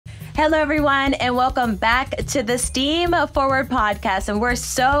Hello, everyone, and welcome back to the STEAM Forward podcast. And we're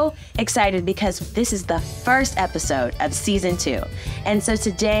so excited because this is the first episode of season 2. And so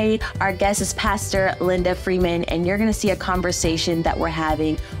today, our guest is Pastor Linda Freeman, and you're going to see a conversation that we're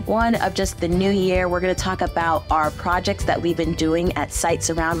having, one of just the new year. We're going to talk about our projects that we've been doing at sites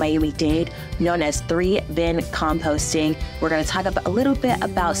around Miami-Dade, known as 3-bin composting. We're going to talk about a little bit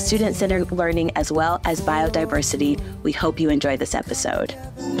about student-centered learning as well as biodiversity. We hope you enjoy this episode.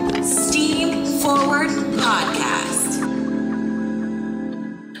 STEAM Forward Podcast.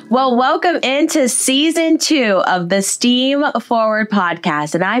 Well, welcome into season 2 of the STEAM Forward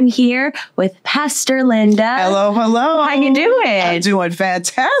podcast. And I'm here with Pastor Linda. Hello. How you doing? I'm doing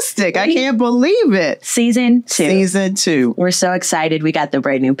fantastic. I can't believe it. Season 2. Season 2. We're so excited. We got the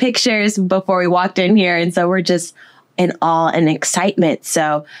brand new pictures before we walked in here. And so we're just in awe and excitement.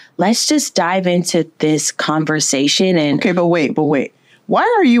 So let's just dive into this conversation. And Okay, but wait. Why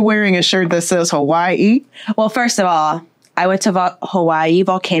are you wearing a shirt that says Hawaii? Well, first of all, I went to Hawaii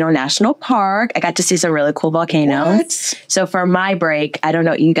Volcano National Park. I got to see some really cool volcanoes. What? So for my break, I don't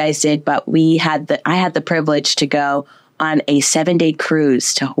know what you guys did, but I had the privilege to go on a 7-day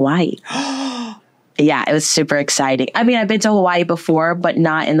cruise to Hawaii. Yeah, it was super exciting. I mean, I've been to Hawaii before, but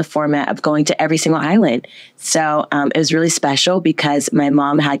not in the format of going to every single island. So it was really special because my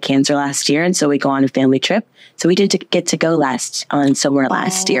mom had cancer last year. And so we go on a family trip. So we did get to go somewhere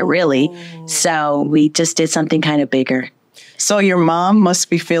last year, really. So we just did something kind of bigger. So your mom must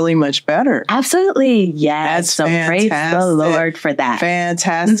be feeling much better. Absolutely. Yes. That's so fantastic. Praise the Lord for that.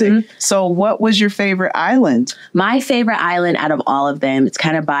 Fantastic. Mm-hmm. So what was your favorite island? My favorite island out of all of them, it's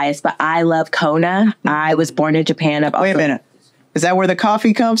kind of biased, but I love Kona. I was born in Japan. Wait a minute. Is that where the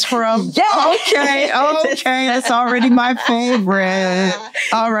coffee comes from? Yeah. Okay. That's already my favorite.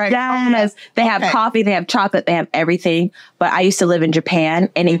 All right. Yes. They have coffee, they have chocolate, they have everything. But I used to live in Japan,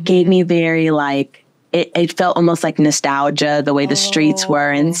 and it gave me very it felt almost like nostalgia, the way the streets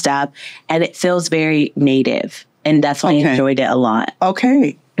were and stuff. And it feels very native. And that's why I enjoyed it a lot.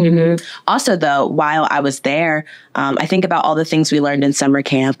 Okay. Mm-hmm. Also, though, while I was there, I think about all the things we learned in summer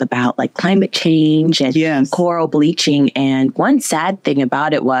camp about climate change and coral bleaching. And one sad thing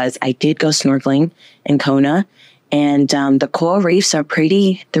about it was I did go snorkeling in Kona. And the coral reefs they're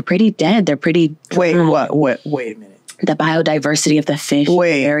pretty dead. They're pretty... Wait a minute. The biodiversity of the fish is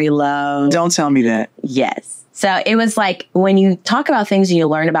very low. Don't tell me that. Yes. So it was like when you talk about things and you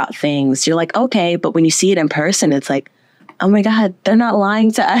learn about things, you're like, okay, but when you see it in person, it's like, oh my God, they're not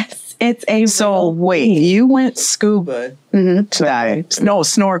lying to us. It's a So wait, you went scuba diving? No,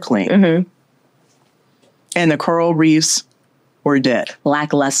 snorkeling. Mm-hmm. And the coral reefs were dead.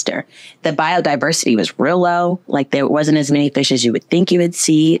 Lackluster. The biodiversity was real low. There wasn't as many fish as you would think you would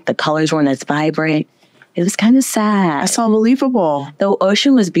see. The colors weren't as vibrant. It was kind of sad. That's unbelievable. The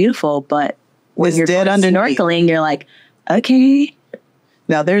ocean was beautiful, but when you're dead underneath. Snorkeling, you're like, okay.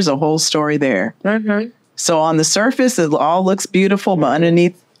 Now, there's a whole story there. Mm-hmm. So on the surface, it all looks beautiful, but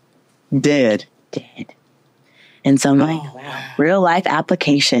underneath, dead. And so I'm wow. Real life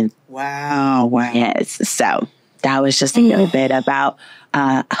application. Wow. Yes. So that was just a little bit about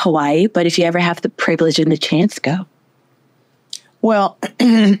Hawaii. But if you ever have the privilege and the chance, go. Well,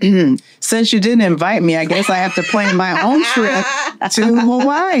 since you didn't invite me, I guess I have to plan my own trip to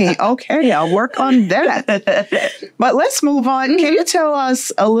Hawaii. Okay, I'll work on that. But let's move on. Can you tell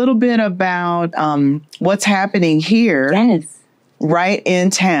us a little bit about what's happening here? Yes. Right in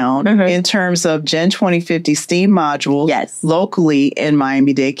town in terms of GEN2050 STEAM Module locally in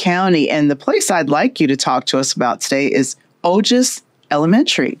Miami-Dade County. And the place I'd like you to talk to us about today is Ojus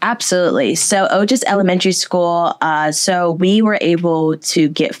Elementary. Absolutely. So Ojus Elementary School, so we were able to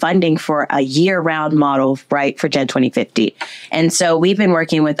get funding for a year-round model, right, for GEN2050. And so we've been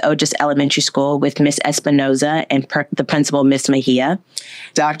working with Ojus Elementary School with Miss Espinoza and the principal, Miss Mejia.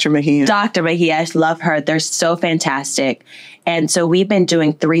 Dr. Mejia. I love her. They're so fantastic. And so we've been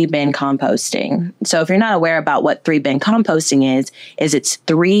doing 3-bin composting. So if you're not aware about what 3-bin composting is it's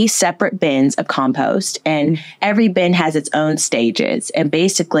 3 separate bins of compost, and every bin has its own stages. And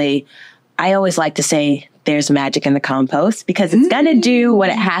basically, I always like to say there's magic in the compost because it's going to do what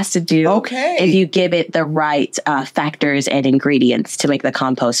it has to do if you give it the right factors and ingredients to make the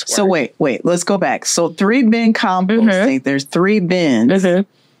compost work. So wait, let's go back. So 3-bin composting, there's 3 bins,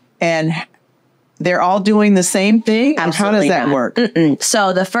 and they're all doing the same thing? Absolutely. How does that work?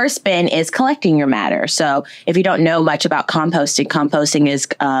 So the first bin is collecting your matter. So if you don't know much about composting is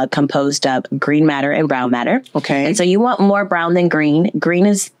composed of green matter and brown matter. Okay. And so you want more brown than green. Green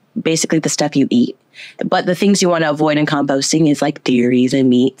is basically the stuff you eat. But the things you want to avoid in composting is like dairies and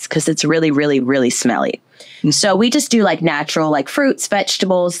meats because it's really, really, really smelly. So we just do like natural, like fruits,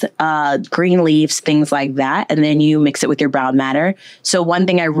 vegetables, green leaves, things like that. And then you mix it with your brown matter. So one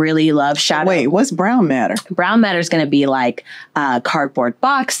thing I really love, what's brown matter? Brown matter is going to be like cardboard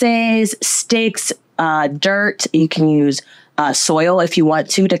boxes, sticks, dirt. You can use soil if you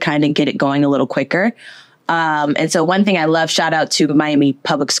want to kind of get it going a little quicker. And so one thing I love, shout out to Miami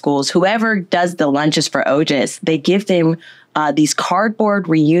Public Schools, whoever does the lunches for Ojus, they give them these cardboard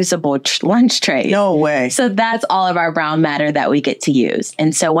reusable lunch trays. No way. So that's all of our brown matter that we get to use.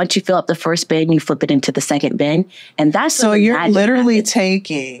 And so once you fill up the first bin, you flip it into the second bin. And that's so you're literally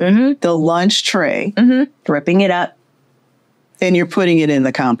taking the lunch tray, ripping it up, and you're putting it in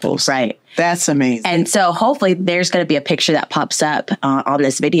the compost. Right. That's amazing. And so hopefully there's going to be a picture that pops up on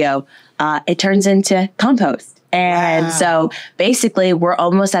this video. It turns into compost. And so basically we're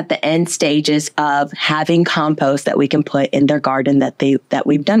almost at the end stages of having compost that we can put in their garden that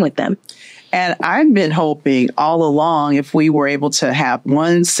we've done with them. And I've been hoping all along if we were able to have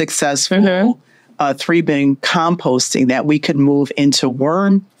one successful 3-bin composting that we could move into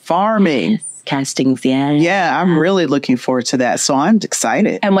worm farming. Yes. Castings, Yeah, I'm really looking forward to that. So I'm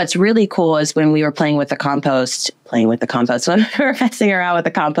excited. And what's really cool is when we were playing with the compost, when we were messing around with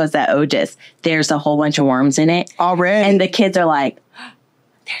the compost at Ojus, there's a whole bunch of worms in it. Already. And the kids are like,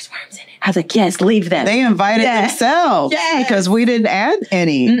 there's worms in it. I was like, yes, leave them. They invited themselves. Yes. Because we didn't add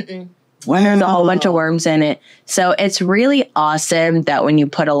any. Wow. There's a whole bunch of worms in it. So it's really awesome that when you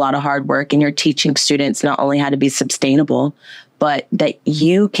put a lot of hard work and you're teaching students not only how to be sustainable, but that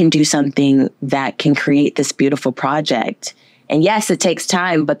you can do something that can create this beautiful project. And yes, it takes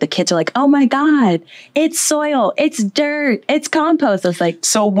time, but the kids are like, oh my God, it's soil, it's dirt, it's compost. It's like,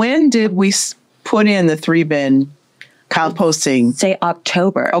 so when did we put in the 3-bin composting? Say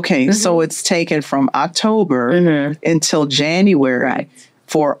October. Okay, so it's taken from October until January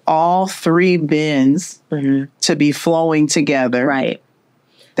for all 3 bins to be flowing together. Right.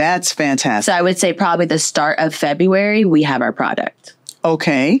 That's fantastic. So I would say probably the start of February, we have our product.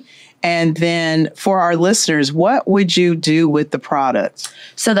 Okay. And then for our listeners, what would you do with the product?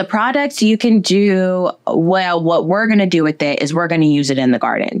 So the products you can do, well, what we're going to do with it is we're going to use it in the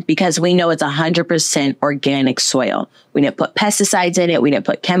garden because we know it's 100% organic soil. We didn't put pesticides in it. We didn't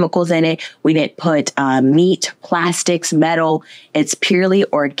put chemicals in it. We didn't put meat, plastics, metal. It's purely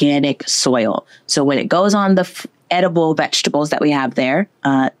organic soil. So when it goes on the edible vegetables that we have there,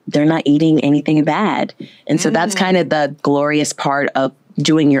 they're not eating anything bad. And so that's kind of the glorious part of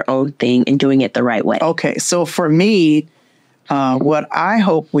doing your own thing and doing it the right way. Okay. So for me, what I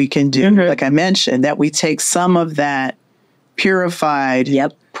hope we can do, like I mentioned, that we take some of that purified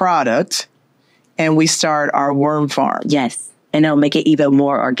product and we start our worm farm. Yes. And it'll make it even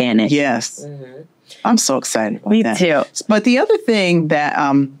more organic. Yes. I'm so excited about that. Me too. But the other thing that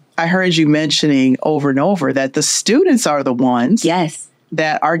I heard you mentioning over and over, that the students are the ones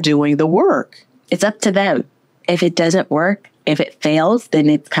that are doing the work. It's up to them. If it doesn't work, if it fails, then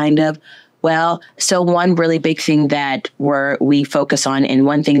it's kind of, well, so one really big thing that we focus on, and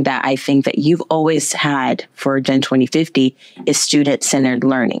one thing that I think that you've always had for Gen 2050 is student-centered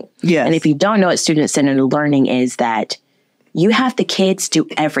learning. Yes. And if you don't know what student-centered learning is, that you have the kids do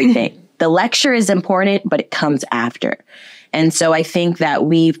everything. The lecture is important, but it comes after. And so I think that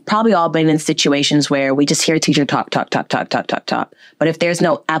we've probably all been in situations where we just hear a teacher talk. But if there's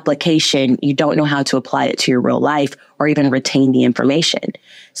no application, you don't know how to apply it to your real life or even retain the information.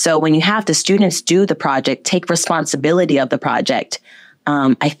 So when you have the students do the project, take responsibility of the project,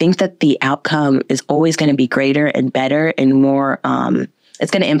 I think that the outcome is always going to be greater and better and more,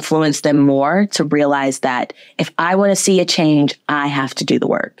 it's going to influence them more to realize that if I want to see a change, I have to do the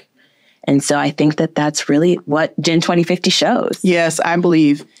work. And so I think that that's really what Gen 2050 shows. Yes, I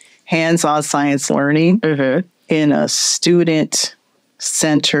believe hands-on science learning in a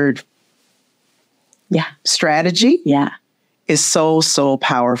student-centered strategy is so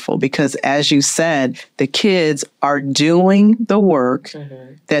powerful because, as you said, the kids are doing the work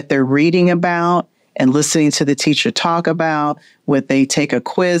that they're reading about and listening to the teacher talk about, what they take a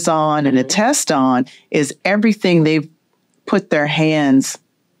quiz on and a test on, is everything they've put their hands,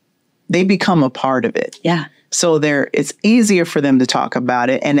 they become a part of it. Yeah. So it's easier for them to talk about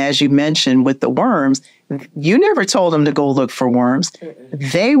it. And as you mentioned with the worms, you never told them to go look for worms.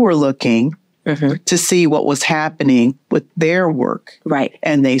 They were looking to see what was happening with their work. Right.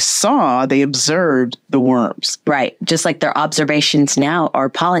 And they observed the worms. Right. Just like their observations now are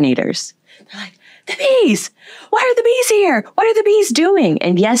pollinators. They're like, the bees! Why are the bees here? What are the bees doing?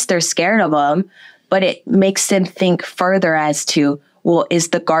 And yes, they're scared of them, but it makes them think further as to, well, is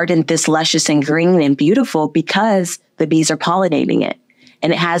the garden this luscious and green and beautiful because the bees are pollinating it?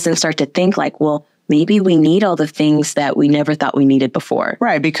 And it has them start to think like, well, maybe we need all the things that we never thought we needed before.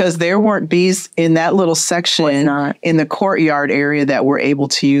 Right, because there weren't bees in that little section in the courtyard area that we're able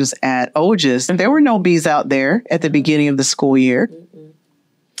to use at Ojus. There were no bees out there at the beginning of the school year.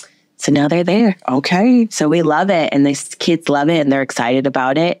 So now they're there. Okay. So we love it, and the kids love it, and they're excited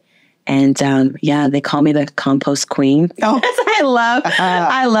about it. And they call me the compost queen. Oh,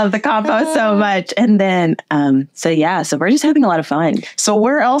 I love the compost so much. And then, so we're just having a lot of fun. So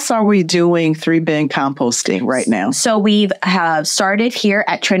where else are we doing 3-bin composting right now? So we've started here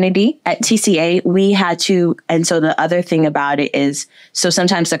at Trinity at TCA. We had to, and so the other thing about it is, so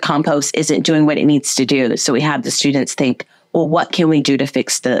sometimes the compost isn't doing what it needs to do. So we have the students think, well, what can we do to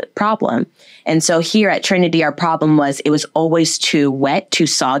fix the problem? And so here at Trinity, our problem was it was always too wet, too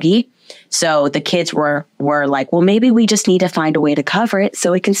soggy. So the kids were like, well, maybe we just need to find a way to cover it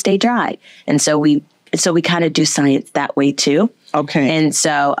so it can stay dry. And so we kind of do science that way too. Okay. And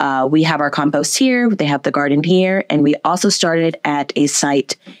so we have our compost here. They have the garden here. And we also started at a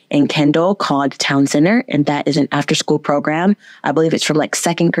site in Kendall called Town Center. And that is an after-school program. I believe it's from like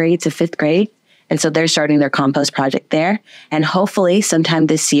 2nd grade to 5th grade. And so they're starting their compost project there. And hopefully sometime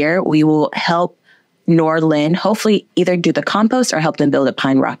this year, we will help Norlin hopefully either do the compost or help them build a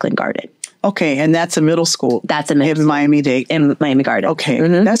pine rockland garden. Okay. And that's a middle school. That's a middle school. In Miami-Dade. In Miami Garden. Okay.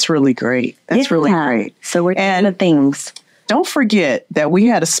 That's really great. That's really great. So we're doing the things. Don't forget that we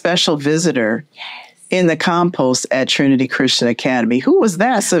had a special visitor in the compost at Trinity Christian Academy. Who was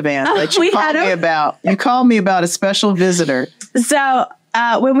that, Savannah? That you called me about? You called me about a special visitor. So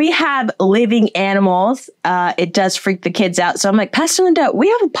when we have living animals, it does freak the kids out. So I'm like, Pastor Linda, we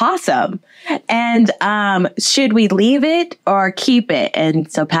have a possum. And should we leave it or keep it?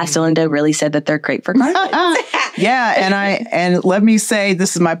 And so Pastor Linda really said that they're great for gardens. Yeah. And let me say,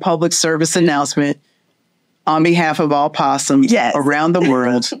 this is my public service announcement on behalf of all possums around the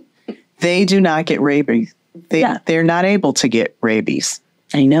world. They do not get rabies. They're not able to get rabies.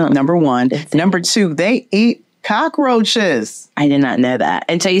 I know. Number one. Number two, they eat cockroaches. I did not know that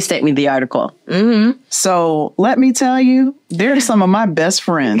until you sent me the article. So let me tell you, they're some of my best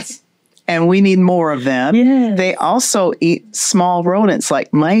friends, and we need more of them. Yes. They also eat small rodents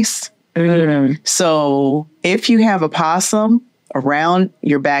like mice. So if you have a possum around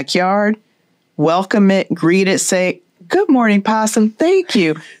your backyard, welcome it, greet it, say, "Good morning, possum. Thank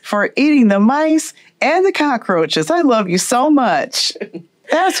you for eating the mice and the cockroaches. I love you so much."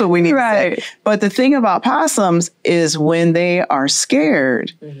 That's what we need to say. But the thing about possums is when they are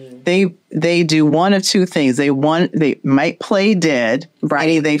scared, they do one of two things. They might play dead.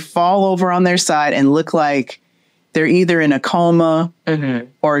 Right. They fall over on their side and look like they're either in a coma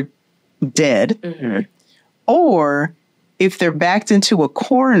or dead. Or if they're backed into a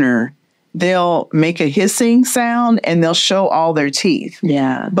corner, they'll make a hissing sound and they'll show all their teeth.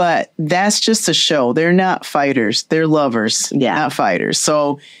 Yeah. But that's just a show. They're not fighters. They're lovers, not fighters.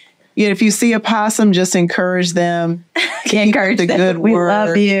 So if you see a possum, just encourage them. Encourage the good we word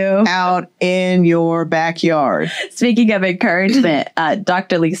love you. Out in your backyard. Speaking of encouragement,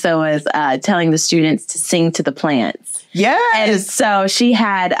 Dr. Lisa was telling the students to sing to the plants. Yes. And so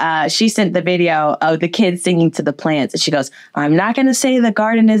she sent the video of the kids singing to the plants. And she goes, I'm not going to say the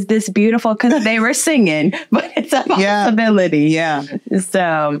garden is this beautiful because they were singing, but it's a possibility. Yeah.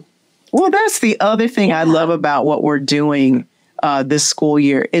 So. Well, that's the other thing I love about what we're doing this school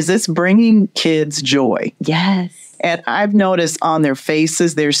year is it's bringing kids joy. Yes. And I've noticed on their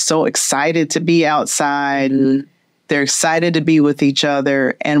faces, they're so excited to be outside. They're excited to be with each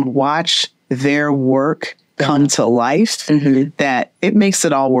other and watch their work come to life, that it makes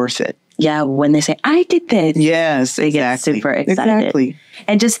it all worth it. Yeah, when they say, I did this. Yes, they get super excited. Exactly.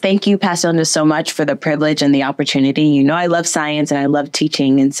 And just thank you, Pastor Linda, so much for the privilege and the opportunity. You know, I love science and I love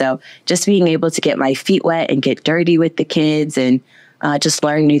teaching. And so just being able to get my feet wet and get dirty with the kids and just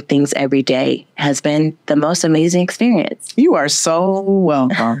learn new things every day has been the most amazing experience. You are so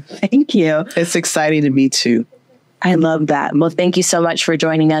welcome. Thank you. It's exciting to me too. I love that. Well, thank you so much for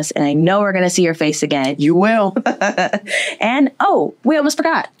joining us. And I know we're going to see your face again. You will. And, we almost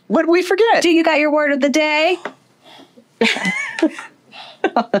forgot. What did we forget? Do you got your word of the day?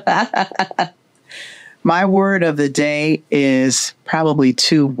 My word of the day is probably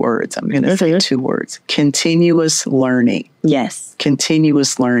 2 words. I'm going to say 2 words. Continuous learning. Yes.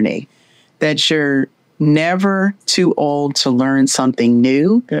 Continuous learning. That you're never too old to learn something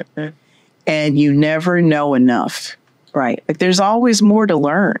new. And you never know enough. Right. Like there's always more to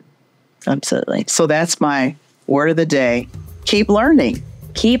learn. Absolutely. So that's my word of the day. Keep learning.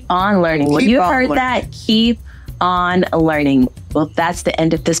 Keep on learning. Well, you heard that. Keep on learning. Well, that's the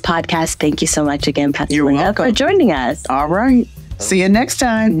end of this podcast. Thank you so much again, Pastor Linda, for joining us. All right. See you next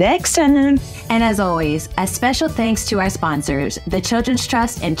time. Next time. And as always, a special thanks to our sponsors, the Children's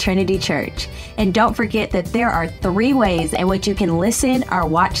Trust and Trinity Church. And don't forget that there are 3 ways in which you can listen or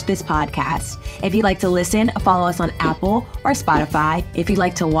watch this podcast. If you'd like to listen, follow us on Apple or Spotify. If you'd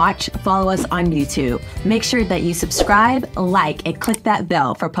like to watch, follow us on YouTube. Make sure that you subscribe, like, and click that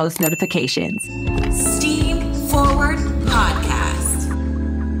bell for post notifications. STEAM Forward Podcast.